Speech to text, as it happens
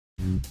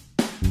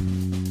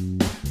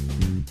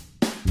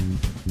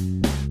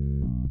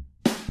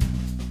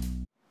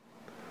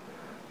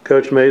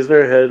Coach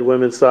Maessner, head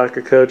women's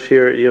soccer coach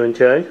here at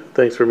UNK.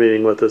 Thanks for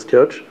meeting with us,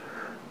 Coach.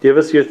 Give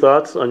us your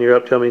thoughts on your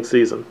upcoming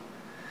season.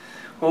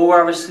 Well, we're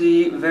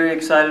obviously very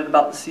excited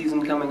about the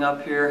season coming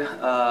up here.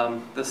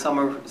 The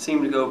summer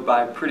seemed to go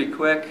by pretty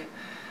quick.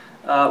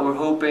 We're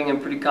hoping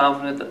and pretty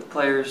confident that the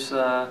players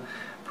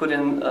put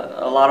in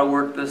a lot of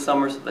work this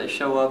summer so they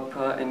show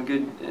up in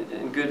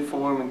good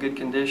form and good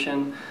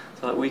condition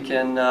so that we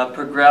can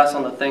progress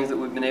on the things that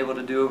we've been able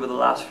to do over the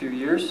last few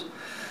years.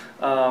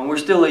 We're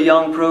still a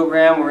young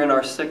program. We're in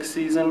our 6th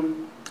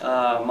season,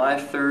 my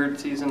 3rd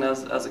season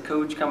as a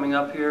coach coming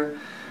up here.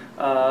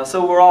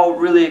 So we're all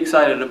really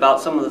excited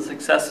about some of the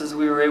successes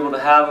we were able to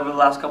have over the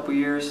last couple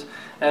years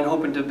and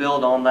hoping to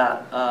build on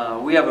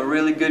that. We have a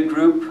really good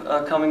group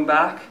coming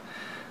back.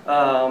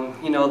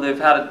 You know, they've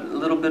had a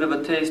little bit of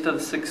a taste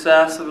of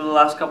success over the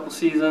last couple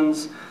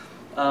seasons,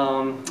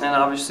 and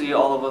obviously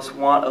all of us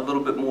want a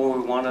little bit more.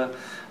 We want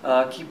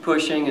to keep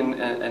pushing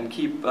and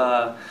keep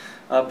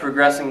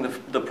progressing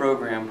the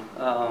program.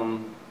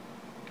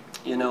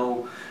 You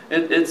know,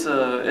 it's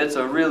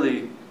a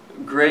really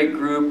great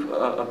group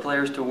of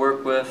players to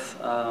work with.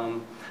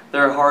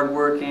 They're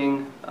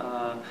hardworking,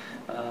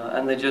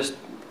 and it's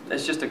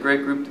just a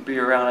great group to be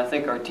around. I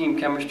think our team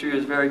chemistry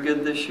is very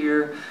good this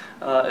year.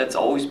 It's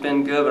always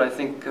been good, but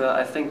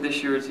I think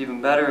this year it's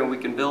even better, and we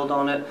can build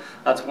on it.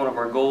 That's one of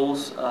our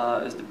goals,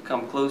 is to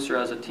become closer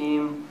as a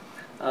team.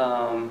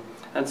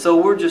 And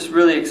so we're just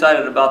really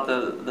excited about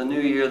the new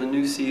year, the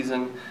new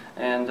season,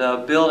 and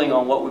building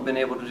on what we've been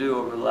able to do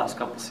over the last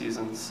couple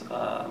seasons.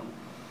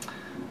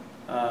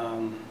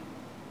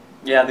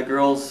 Yeah, the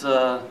girls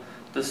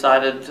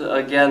decided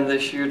again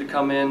this year to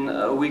come in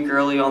a week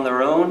early on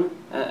their own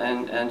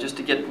and just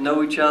to get to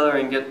know each other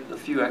and get a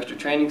few extra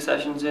training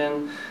sessions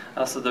in.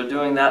 So they're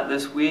doing that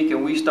this week,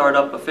 and we start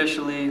up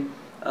officially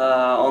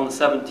on the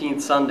 17th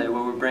Sunday,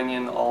 where we bring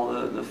in all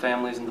the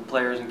families and the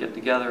players and get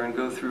together and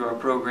go through our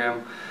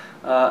program,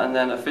 and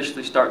then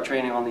officially start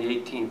training on the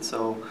 18th.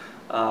 So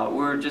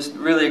we're just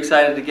really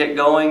excited to get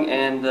going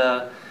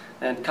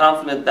and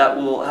confident that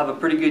we'll have a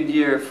pretty good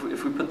year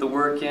if we put the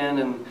work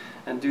in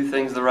and do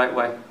things the right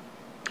way.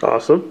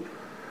 Awesome.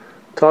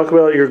 Talk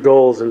about your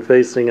goals in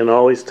facing an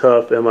always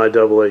tough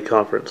MIAA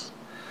conference.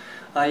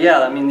 Yeah,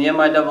 I mean, the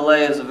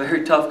MIAA is a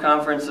very tough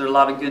conference. There are a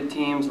lot of good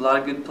teams, a lot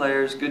of good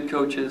players, good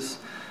coaches.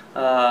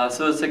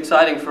 So it's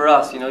exciting for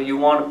us. You know, you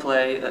want to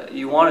play,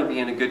 you want to be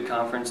in a good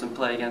conference and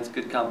play against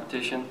good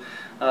competition.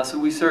 So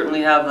we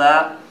certainly have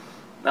that.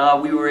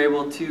 We were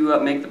able to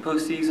make the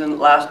postseason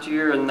last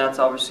year, and that's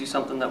obviously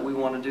something that we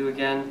want to do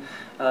again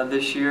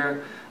this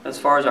year. As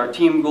far as our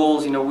team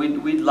goals, you know,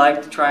 we'd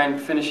like to try and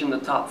finish in the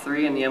top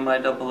 3 in the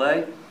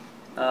MIAA.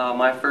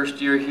 My first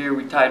year here,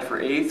 we tied for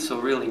 8th, so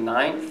really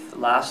 9th.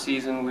 Last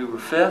season, we were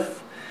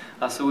 5th.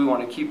 So we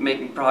want to keep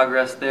making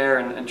progress there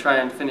and try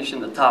and finish in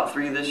the top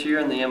 3 this year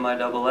in the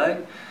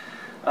MIAA.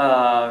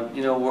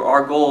 You know,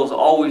 our goal is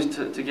always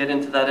to get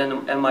into that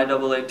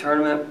MIAA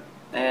tournament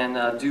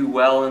and do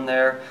well in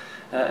there.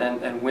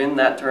 And win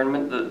that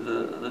tournament.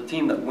 The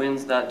team that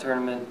wins that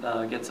tournament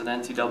gets an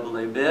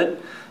NCAA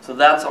bid. So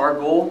that's our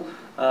goal.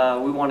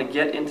 We want to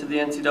get into the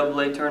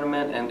NCAA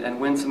tournament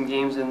and win some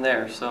games in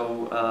there.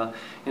 So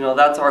you know,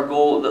 that's our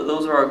goal.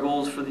 Those are our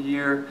goals for the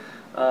year.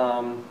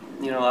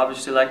 You know,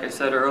 obviously, like I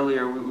said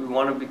earlier, we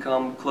want to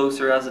become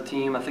closer as a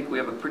team. I think we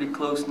have a pretty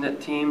close-knit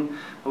team,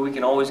 but we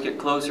can always get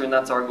closer, and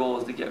that's our goal,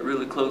 is to get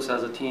really close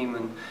as a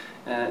team,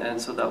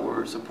 and so that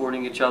we're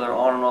supporting each other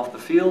on and off the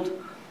field.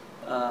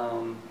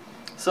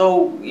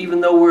 So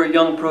even though we're a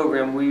young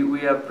program, we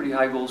have pretty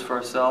high goals for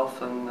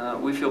ourselves,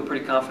 and we feel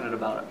pretty confident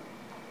about it.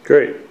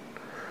 Great.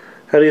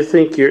 How do you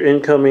think your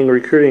incoming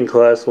recruiting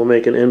class will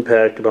make an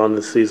impact on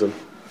this season?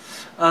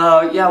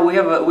 Yeah, we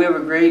have a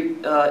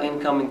great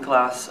incoming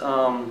class.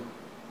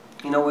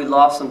 You know, we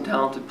lost some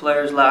talented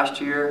players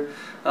last year,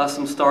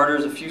 some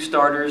starters, a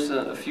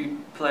few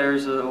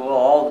players, well,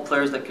 all the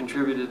players that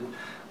contributed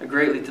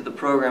greatly to the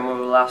program over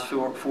the last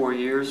 4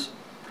 years.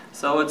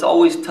 So it's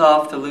always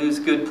tough to lose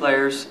good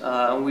players,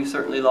 and we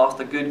certainly lost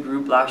a good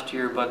group last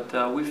year, but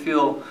we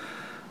feel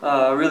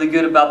really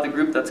good about the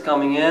group that's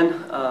coming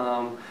in.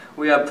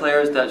 We have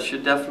players that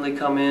should definitely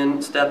come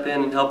in, step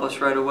in and help us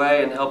right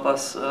away and help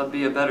us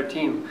be a better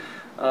team,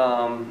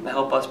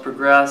 help us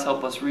progress,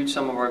 help us reach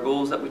some of our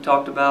goals that we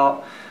talked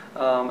about.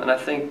 And I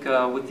think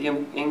with the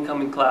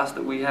incoming class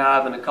that we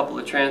have and a couple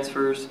of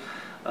transfers,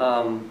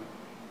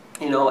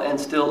 you know, and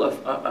still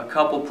a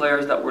couple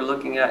players that we're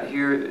looking at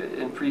here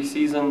in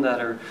preseason that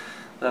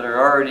are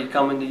already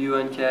coming to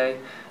UNK.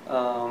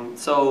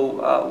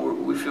 So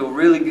we feel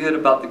really good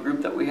about the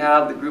group that we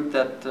have, the group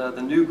that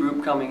the new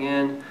group coming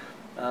in.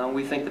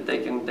 We think that they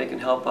can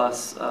help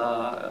us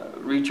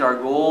reach our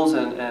goals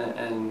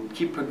and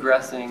keep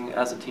progressing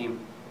as a team.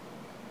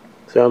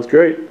 Sounds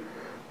great.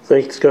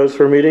 Thanks, Coach,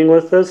 for meeting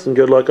with us, and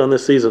good luck on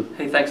this season.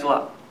 Hey, thanks a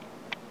lot.